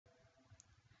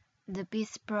The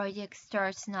Peace Project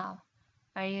starts now.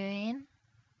 Are you in?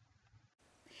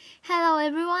 Hello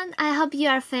everyone, I hope you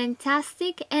are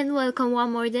fantastic and welcome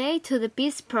one more day to the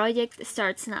Peace Project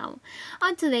Starts Now.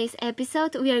 On today's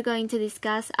episode we are going to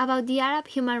discuss about the Arab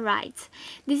human rights.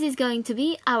 This is going to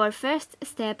be our first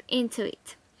step into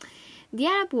it. The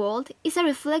Arab world is a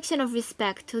reflection of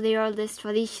respect to their oldest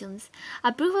traditions.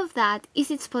 A proof of that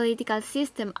is its political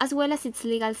system as well as its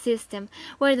legal system,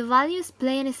 where the values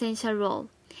play an essential role.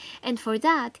 And for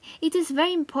that, it is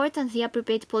very important the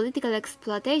appropriate political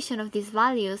exploitation of these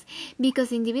values,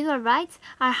 because individual rights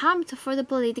are harmed for the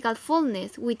political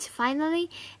fullness, which finally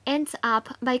ends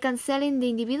up by cancelling the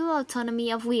individual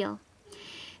autonomy of will.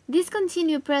 This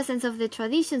continued presence of the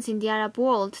traditions in the Arab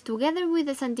world, together with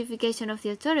the sanctification of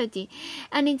the authority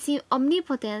and its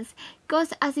omnipotence,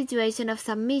 cause a situation of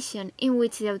submission in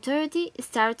which the authority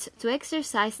starts to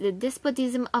exercise the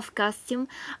despotism of custom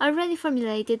already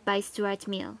formulated by Stuart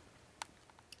Mill.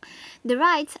 The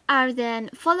rights are then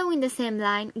following the same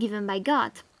line given by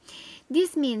God.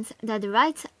 This means that the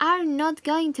rights are not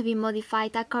going to be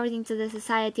modified according to the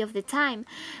society of the time,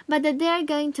 but that they are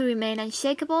going to remain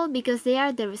unshakable because they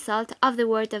are the result of the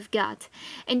Word of God,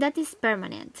 and that is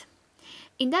permanent.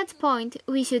 In that point,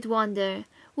 we should wonder,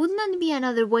 would not be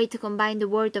another way to combine the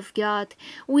Word of God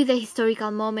with the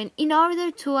historical moment in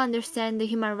order to understand the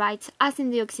human rights as in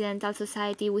the Occidental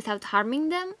society without harming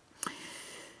them?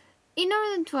 In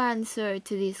order to answer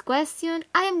to this question,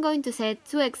 I am going to set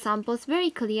two examples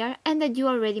very clear and that you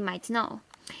already might know.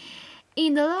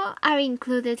 In the law are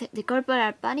included the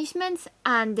corporal punishments,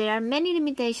 and there are many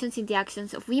limitations in the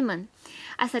actions of women.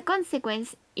 As a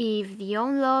consequence, if the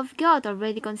own law of God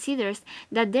already considers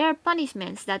that there are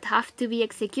punishments that have to be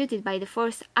executed by the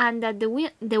force and that the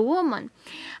woman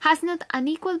has not an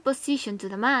equal position to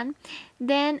the man,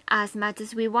 then as much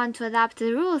as we want to adapt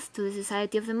the rules to the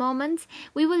society of the moment,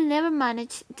 we will never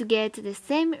manage to get the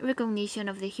same recognition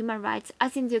of the human rights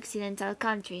as in the Occidental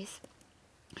countries.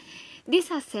 This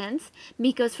has sense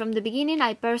because from the beginning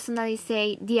I personally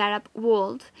say the Arab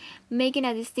world, making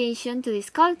a distinction to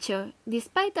this culture.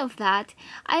 Despite of that,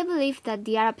 I believe that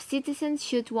the Arab citizens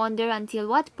should wonder until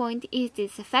what point it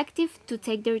is effective to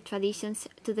take their traditions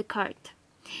to the court.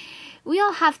 We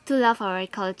all have to love our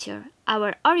culture,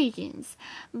 our origins,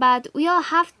 but we all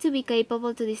have to be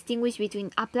capable to distinguish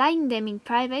between applying them in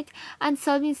private and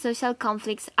solving social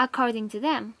conflicts according to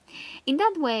them. In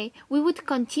that way, we would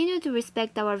continue to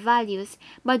respect our values,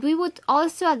 but we would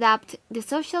also adapt the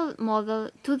social model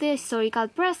to the historical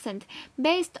present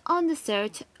based on the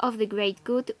search of the great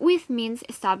good with means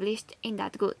established in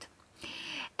that good.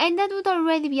 And that would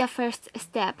already be a first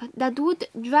step that would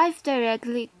drive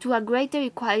directly to a greater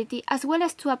equality as well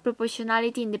as to a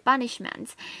proportionality in the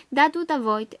punishments that would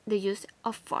avoid the use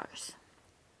of force.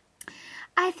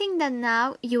 I think that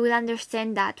now you will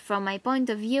understand that, from my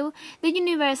point of view, the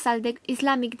Universal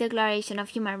Islamic Declaration of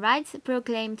Human Rights,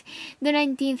 proclaimed the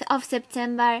 19th of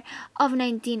September of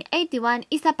 1981,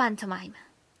 is a pantomime.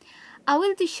 A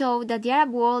will to show that the Arab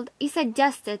world is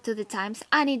adjusted to the times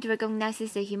and it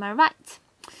recognizes the human rights.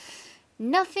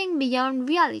 Nothing beyond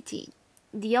reality.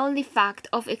 The only fact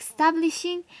of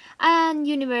establishing an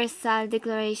universal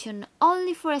declaration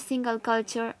only for a single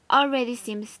culture already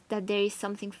seems that there is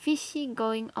something fishy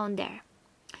going on there.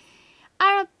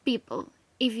 Arab people,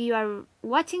 if you are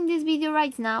watching this video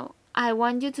right now, I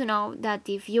want you to know that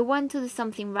if you want to do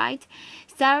something right,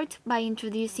 start by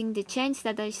introducing the change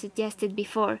that I suggested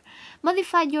before.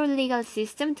 Modify your legal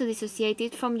system to dissociate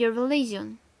it from your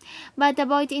religion. But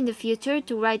avoid in the future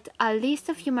to write a list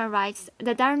of human rights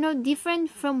that are not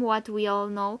different from what we all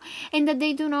know and that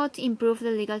they do not improve the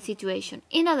legal situation.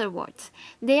 In other words,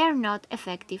 they are not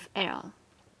effective at all.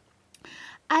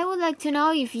 I would like to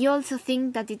know if you also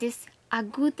think that it is a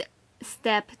good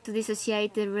step to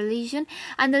dissociate the religion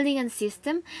and the legal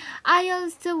system. I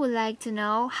also would like to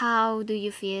know how do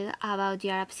you feel about the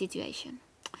Arab situation.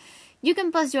 You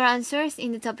can post your answers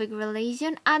in the topic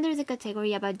religion under the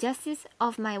category about justice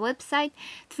of my website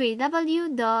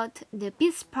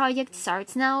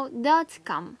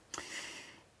www.thepeaceprojectstartsnow.com.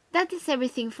 That is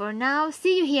everything for now.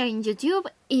 See you here in YouTube.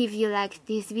 If you liked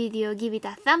this video, give it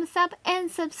a thumbs up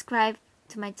and subscribe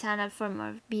to my channel for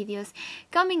more videos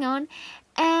coming on.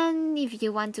 And if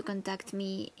you want to contact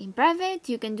me in private,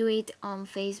 you can do it on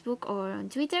Facebook or on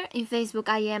Twitter. In Facebook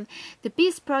I am The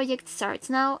Peace Project Starts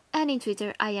Now, and in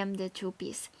Twitter I am The True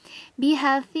Peace. Be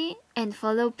healthy and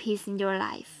follow peace in your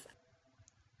life.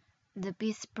 The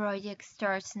Peace Project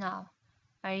starts now.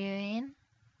 Are you in?